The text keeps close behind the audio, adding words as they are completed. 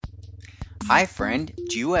Hi, friend.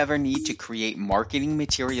 Do you ever need to create marketing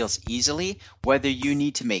materials easily? Whether you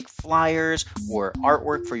need to make flyers or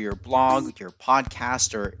artwork for your blog, your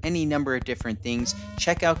podcast, or any number of different things,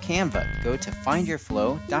 check out Canva. Go to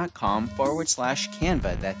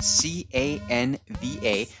findyourflow.com/Canva. That's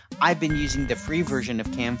CANVA. I've been using the free version of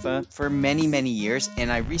Canva for many, many years,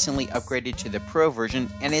 and I recently upgraded to the pro version,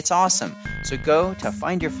 and it's awesome. So go to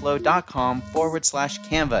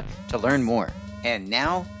findyourflow.com/Canva to learn more. And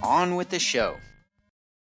now, on with the show.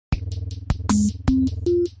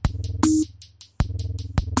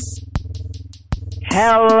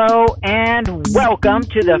 Hello and welcome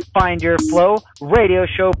to the Find Your Flow radio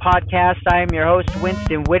show podcast. I am your host,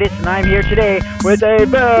 Winston Wittes, and I'm here today with a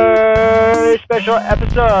very special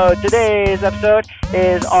episode. Today's episode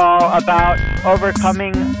is all about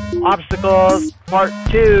overcoming obstacles, part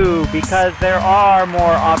 2, because there are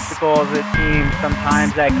more obstacles, it seems,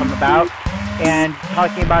 sometimes that come about, and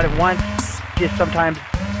talking about it once just sometimes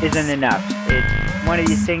isn't enough. It's one of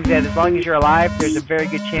these things that as long as you're alive, there's a very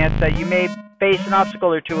good chance that you may face an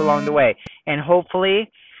obstacle or two along the way. And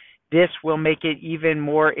hopefully this will make it even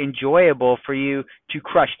more enjoyable for you to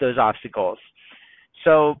crush those obstacles.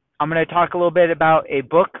 So I'm going to talk a little bit about a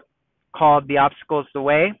book called The Obstacle's the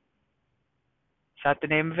Way. Is that the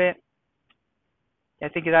name of it? I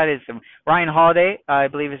think that is. Ryan Holiday, I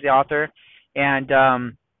believe, is the author. And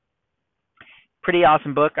pretty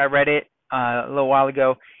awesome book. I read it a little while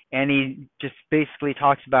ago. And he just basically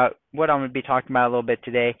talks about what I'm going to be talking about a little bit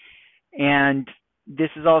today. And this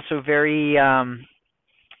is also very, I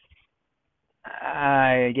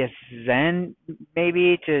guess, zen,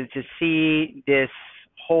 maybe, to see this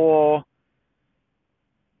whole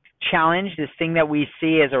challenge, this thing that we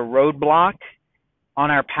see as a roadblock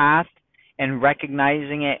on our path, and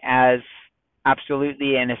recognizing it as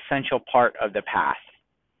absolutely an essential part of the path.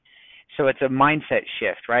 So it's a mindset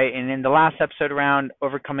shift, right? And in the last episode around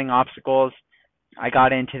overcoming obstacles, I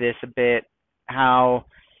got into this a bit, how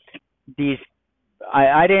I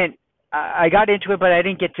got into it, but I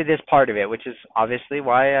didn't get to this part of it, which is obviously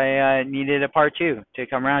why I needed a part 2 to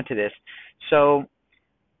come around to this. So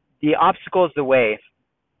the obstacle is the way.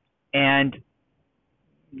 And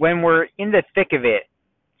when we're in the thick of it,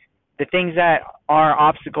 the things that are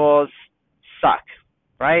obstacles suck,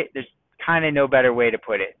 right? There's kind of no better way to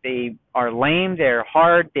put it. They are lame, they're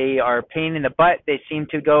hard, they are a pain in the butt, they seem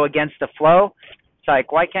to go against the flow. It's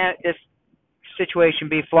like, why can't this situation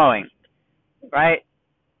be flowing, right?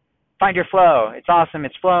 Find your flow. It's awesome,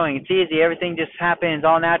 it's flowing, it's easy, everything just happens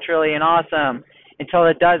all naturally and awesome until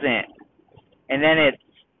it doesn't. And then it's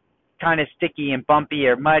kind of sticky and bumpy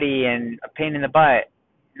or muddy and a pain in the butt.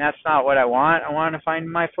 And that's not what I want. I want to find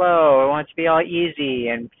my flow. I want it to be all easy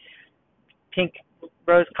and pink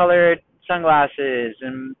rose-colored sunglasses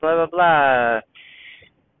and blah, blah, blah.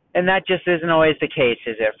 And that just isn't always the case,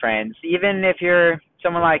 is it, friends? Even if you're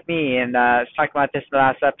someone like me, and I was talking about this in the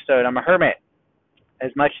last episode, I'm a hermit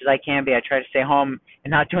as much as I can be. I try to stay home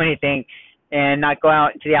and not do anything and not go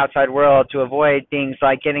out into the outside world to avoid things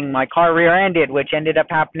like getting my car rear-ended, which ended up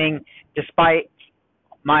happening despite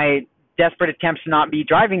my desperate attempts to not be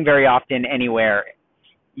driving very often anywhere.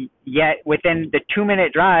 Yet within the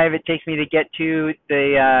 2-minute drive it takes me to get to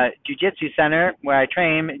the jiu-jitsu center where I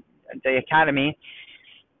train, the academy,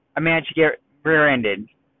 I managed to get rear-ended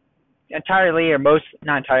entirely, or most,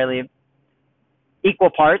 not entirely, equal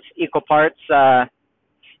parts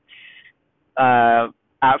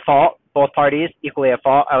at fault, both parties equally at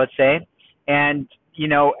fault, I would say. And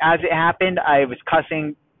as it happened, I was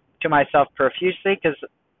cussing to myself profusely because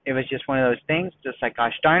it was just one of those things, just like,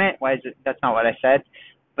 gosh darn it, why is it? That's not what I said,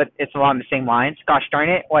 but it's along the same lines. Gosh darn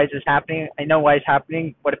it, why is this happening? I know why it's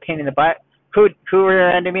happening. What a pain in the butt. Who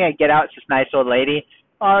rear-ended me? I get out, it's this nice old lady.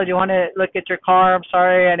 Oh, do you want to look at your car? I'm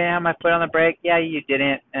sorry, I didn't have my foot on the brake. Yeah, you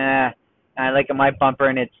didn't. And I look at my bumper,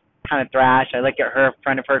 and it's kind of thrash. I look at her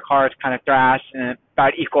front of her car, it's kind of thrash, and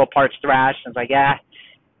about equal parts thrash. I was like, yeah,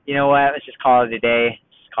 you know what? Let's just call it a day.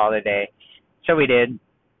 Just call it a day. So we did.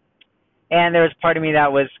 And there was part of me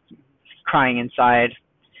that was crying inside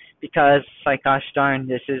because, like, gosh darn,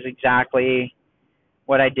 this is exactly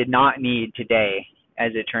what I did not need today,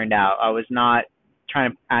 as it turned out. I was not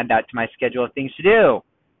trying to add that to my schedule of things to do.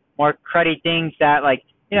 More cruddy things that, like,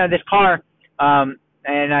 this car,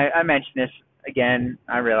 and I mentioned this again,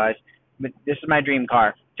 I realize, but this is my dream car.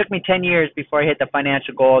 It took me 10 years before I hit the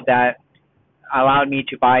financial goal that allowed me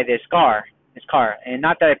to buy this car. And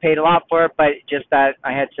not that I paid a lot for it, but just that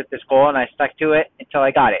I had set this goal and I stuck to it until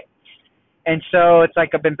I got it. And so it's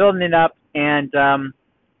like I've been building it up, and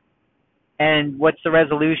what's the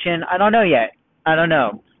resolution? I don't know yet. I don't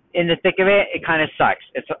know. In the thick of it, it kind of sucks.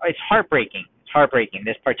 It's heartbreaking. It's heartbreaking,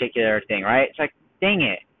 this particular thing, right? It's like, dang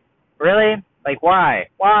it, really? Like, why?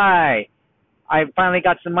 I finally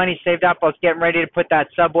got some money saved up. I was getting ready to put that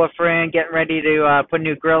subwoofer in, getting ready to put a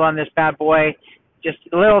new grill on this bad boy. Just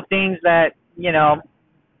little things that,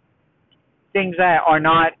 things that are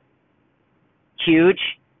not huge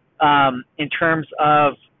in terms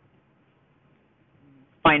of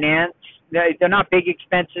finance. They're not big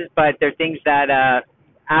expenses, but they're things that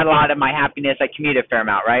add a lot of my happiness. I commute a fair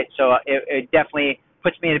amount, right? So it definitely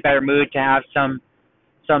puts me in a better mood to have some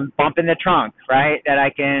bump in the trunk, right? That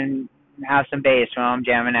I can have some bass when I'm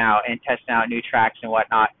jamming out and testing out new tracks and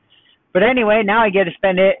whatnot. But anyway, now I get to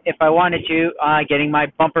spend it, if I wanted to, getting my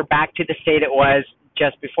bumper back to the state it was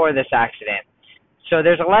just before this accident. So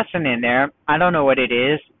there's a lesson in there. I don't know what it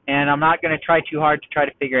is, and I'm not going to try too hard to try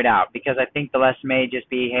to figure it out, because I think the lesson may just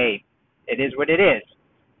be, hey, it is what it is.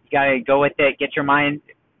 You got to go with it, get your mind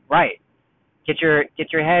right. Get your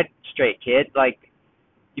head straight, kid. Like,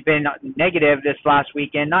 you've been negative this last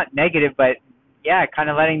weekend. Not negative, but yeah, kind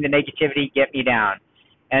of letting the negativity get me down.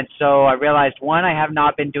 And so I realized, one, I have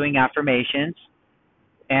not been doing affirmations.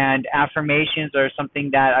 And affirmations are something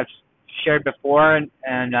that I've shared before, and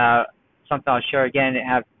something I'll share again. It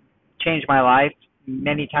have changed my life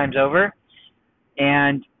many times over.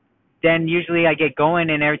 And then usually I get going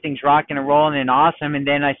and everything's rocking and rolling and awesome, and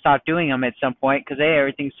then I stop doing them at some point because, hey,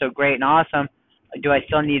 everything's so great and awesome. Do I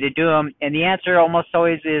still need to do them? And the answer almost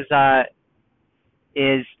always is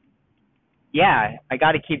yeah, I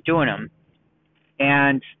got to keep doing them.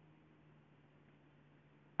 And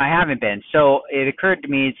I haven't been. So it occurred to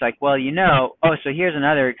me, it's like, well, so here's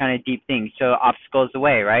another kind of deep thing. So obstacle is the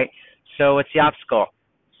way, right? So what's the obstacle?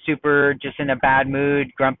 Super just in a bad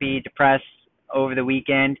mood, grumpy, depressed over the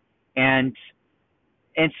weekend. And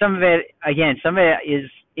some of it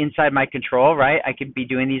is inside my control, right? I could be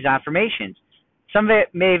doing these affirmations. Some of it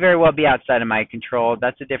may very well be outside of my control.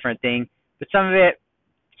 That's a different thing. But some of it,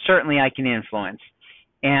 certainly I can influence.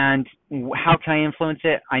 And how can I influence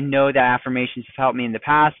it? I know that affirmations have helped me in the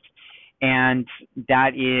past, and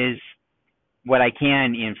that is what I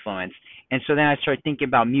can influence. And so then I started thinking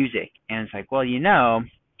about music, and it's like, well,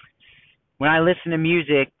 when I listen to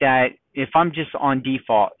music, that if I'm just on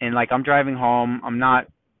default and like I'm driving home, I'm I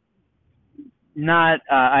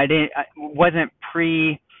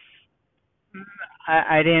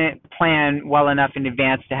didn't plan well enough in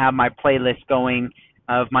advance to have my playlist going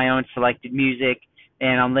of my own selected music,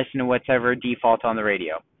 and I'm listening to whatever default on the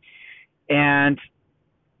radio. And,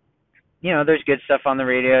 there's good stuff on the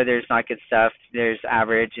radio, there's not good stuff, there's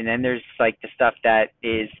average, and then there's like the stuff that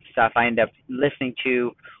is stuff I end up listening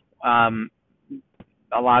to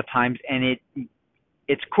a lot of times, and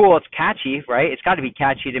it's cool, it's catchy, right? It's got to be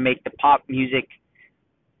catchy to make the pop music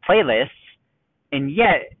playlists, and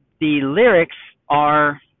yet the lyrics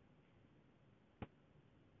are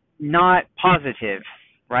not positive,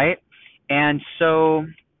 right? And so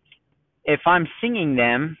if I'm singing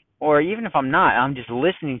them, or even if I'm not, I'm just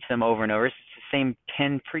listening to them over and over. It's the same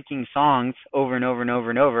 10 freaking songs over and over and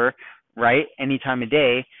over and over, right? Any time of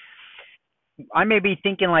day. I may be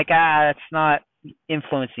thinking like, that's not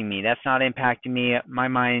influencing me. That's not impacting me. My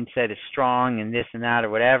mindset is strong and this and that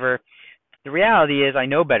or whatever. The reality is I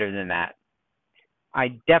know better than that. I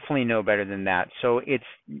definitely know better than that. So it's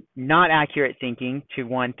not accurate thinking to,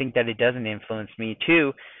 one, think that it doesn't influence me.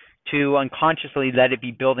 Two, to unconsciously let it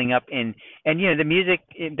be building up and the music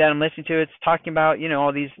that I'm listening to, it's talking about,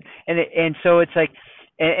 all these, and so it's like,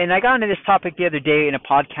 and I got into this topic the other day in a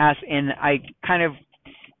podcast, and I kind of,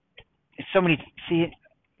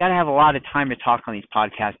 gotta have a lot of time to talk on these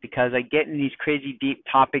podcasts, because I get in these crazy deep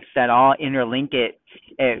topics that all interlink it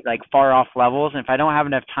at like far off levels, and if I don't have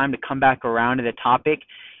enough time to come back around to the topic,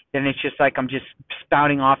 then it's just like I'm just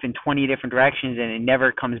spouting off in 20 different directions, and it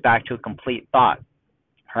never comes back to a complete thought,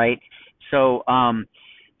 right? So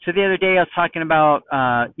so the other day I was talking about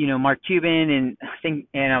Mark Cuban, and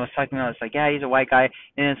I was talking about, it's like, yeah, he's a white guy,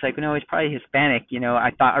 and it's like, no, he's probably Hispanic.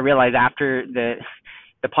 I realized after the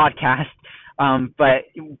podcast, but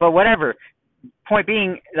whatever. Point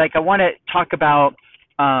being, like, I want to talk about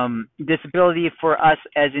this ability for us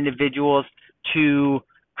as individuals to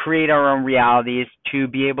create our own realities, to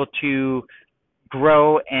be able to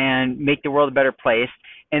grow and make the world a better place.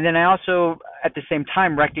 And then I also, at the same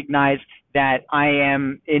time, recognize that I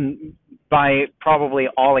am, by probably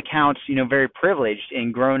all accounts, very privileged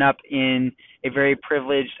and grown up in a very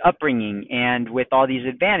privileged upbringing and with all these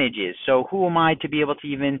advantages. So who am I to be able to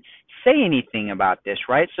even say anything about this,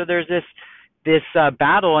 right? So there's this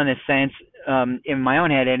battle, in a sense, in my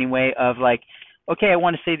own head anyway, of like, okay, I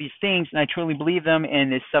want to say these things and I truly believe them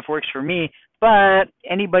and this stuff works for me, but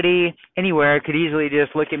anybody anywhere could easily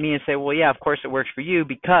just look at me and say, well, yeah, of course it works for you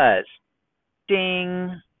because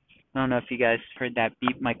ding. I don't know if you guys heard that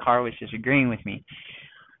beep. My car was just agreeing with me.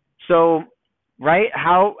 So, right,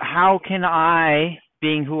 how can I,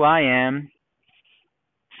 being who I am,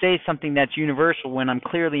 say something that's universal when I'm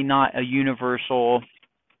clearly not a universal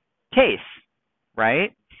case,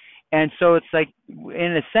 right? And so it's like,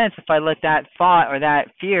 in a sense, if I let that thought or that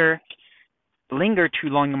fear linger too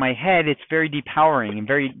long in my head, it's very depowering and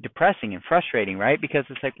very depressing and frustrating, right? Because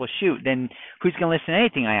it's like, well, shoot, then who's going to listen to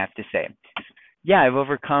anything I have to say? Yeah, I've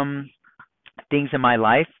overcome things in my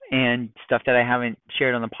life and stuff that I haven't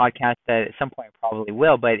shared on the podcast that at some point I probably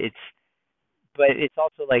will, but it's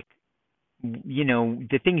also like,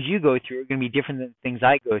 the things you go through are going to be different than the things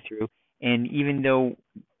I go through. And even though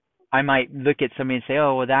I might look at somebody and say,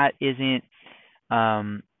 oh, well, that isn't,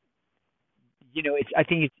 um, I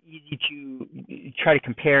think it's easy to try to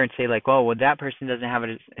compare and say like, oh, well, that person doesn't have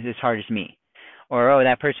it as hard as me, or oh,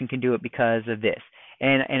 that person can do it because of this.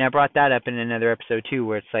 And I brought that up in another episode too,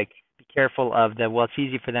 where it's like, be careful of the, well, it's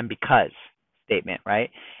easy for them because statement, right?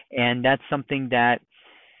 And that's something that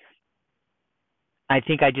I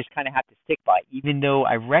think I just kind of have to stick by, even though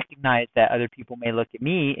I recognize that other people may look at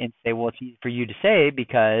me and say, well, it's easy for you to say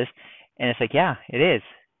because, and it's like, yeah, it is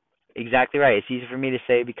exactly right. It's easy for me to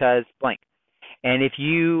say because blank. And if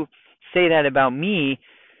you say that about me,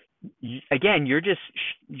 again, you're just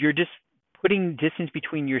putting distance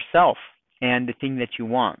between yourself and the thing that you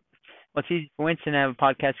want. Well, it's easy for Winston to have a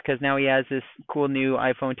podcast because now he has this cool new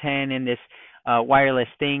iPhone 10 and this wireless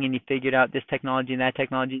thing, and he figured out this technology and that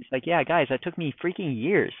technology. It's like, yeah, guys, that took me freaking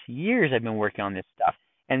years. I've been working on this stuff,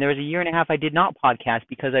 and there was a year and a half I did not podcast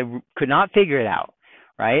because could not figure it out,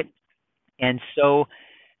 right? And so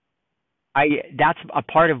I that's a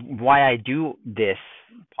part of why I do this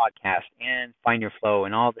podcast and Find Your Flow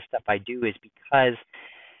and all the stuff I do is because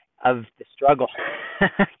of the struggle,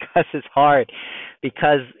 because it's hard,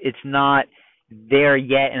 because it's not there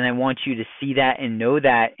yet, and I want you to see that and know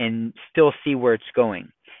that and still see where it's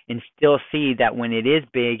going and still see that when it is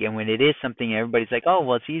big and when it is something everybody's like, oh,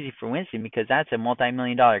 well, it's easy for Winston because that's a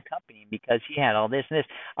multi-million-dollar company because he had all this and this.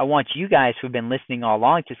 I want you guys who've been listening all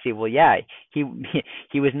along to see, well, yeah, he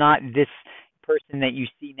he was not this person that you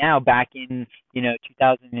see now back in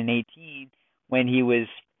 2018 when he was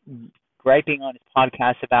griping on his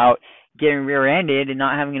podcast about getting rear-ended and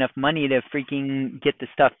not having enough money to freaking get the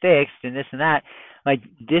stuff fixed and this and that. Like,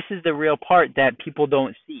 this is the real part that people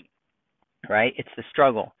don't see, right? It's the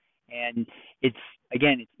struggle. And it's,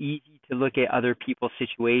 again, it's easy to look at other people's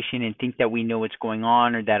situation and think that we know what's going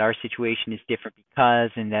on or that our situation is different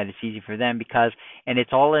because, and that it's easy for them because, and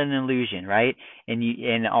it's all an illusion, right?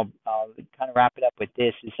 And I'll kind of wrap it up with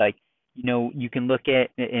this. Is like, you can look at,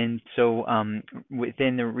 and so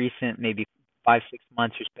within the recent maybe 5 6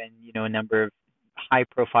 months, there's been a number of high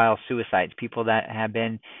profile suicides, people that have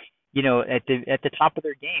been at the top of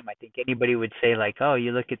their game. I think anybody would say like, oh,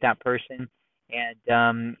 you look at that person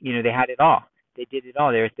and they had it all, they did it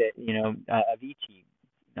all. They're at the Avicii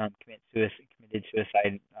committed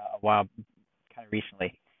suicide a while, kind of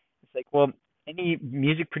recently. It's like, well, any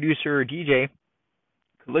music producer or DJ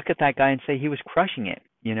could look at that guy and say he was crushing it.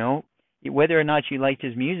 Whether or not you liked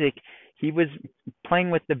his music, he was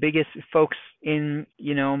playing with the biggest folks in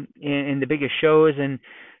the biggest shows and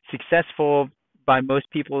successful by most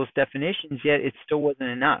people's definitions. Yet it still wasn't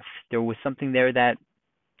enough. There was something there that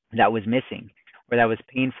was missing, or that was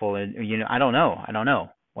painful, and I don't know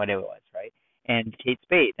what it was, right? And Kate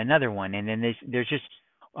Spade, another one, and then there's just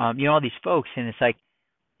all these folks, and it's like,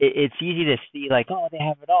 it's easy to see like, oh, they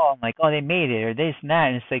have it all, and like, oh, they made it, or this and that,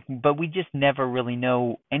 and it's like, but we just never really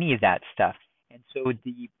know any of that stuff. And so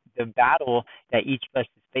the battle that each of us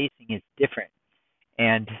is facing is different,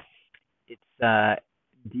 and it's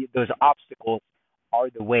those obstacles are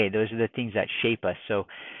the way. Those are the things that shape us. So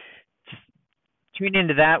just tune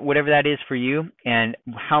into that, whatever that is for you, and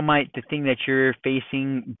how might the thing that you're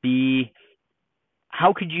facing be,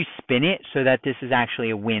 how could you spin it so that this is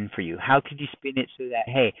actually a win for you? How could you spin it so that,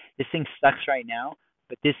 hey, this thing sucks right now,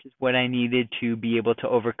 but this is what I needed to be able to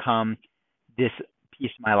overcome this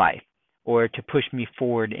piece of my life, or to push me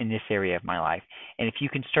forward in this area of my life? And if you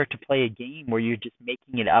can start to play a game where you're just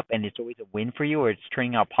making it up and it's always a win for you, or it's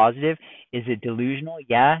turning out positive, is it delusional?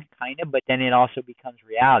 Yeah, kind of, but then it also becomes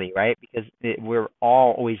reality, right? Because we're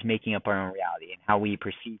all always making up our own reality and how we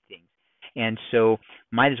perceive things. And so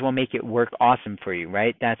might as well make it work awesome for you,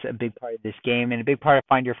 right? That's a big part of this game, and a big part of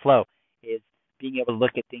Find Your Flow is being able to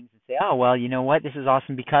look at things and say, oh, well, you know what? This is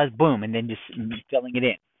awesome because boom, and then just filling it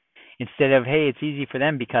in. Instead of, hey, it's easy for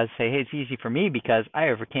them because, say, hey, it's easy for me because I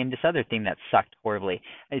overcame this other thing that sucked horribly.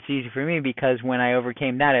 It's easy for me because when I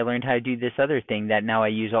overcame that, I learned how to do this other thing that now I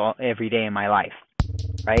use every day in my life,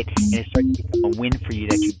 right? And it starts to become a win for you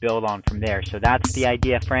that you build on from there. So that's the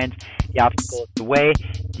idea, friends. The obstacle is the way.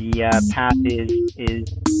 The path is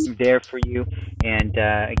there for you. And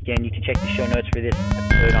again, you can check the show notes for this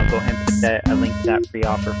episode. I'll go ahead and put a link to that free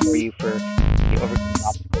offer for you for the Overcoming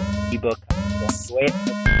Obstacles ebook. Enjoy it.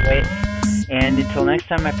 And until next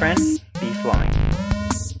time, my friends, be flowing.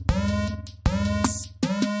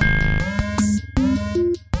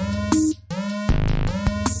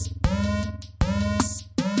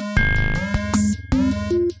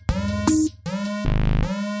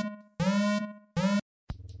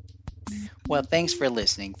 Well, thanks for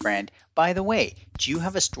listening, friend. By the way, do you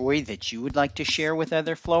have a story that you would like to share with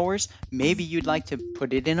other flowers? Maybe you'd like to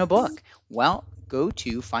put it in a book. Well, go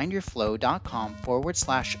to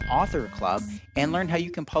findyourflow.com/author club and learn how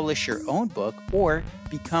you can publish your own book or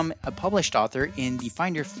become a published author in the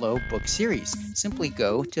Find Your Flow book series. Simply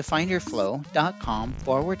go to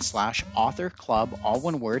findyourflow.com/author club, all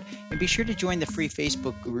one word, and be sure to join the free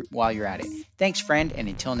Facebook group while you're at it. Thanks, friend, and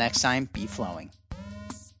until next time, be flowing.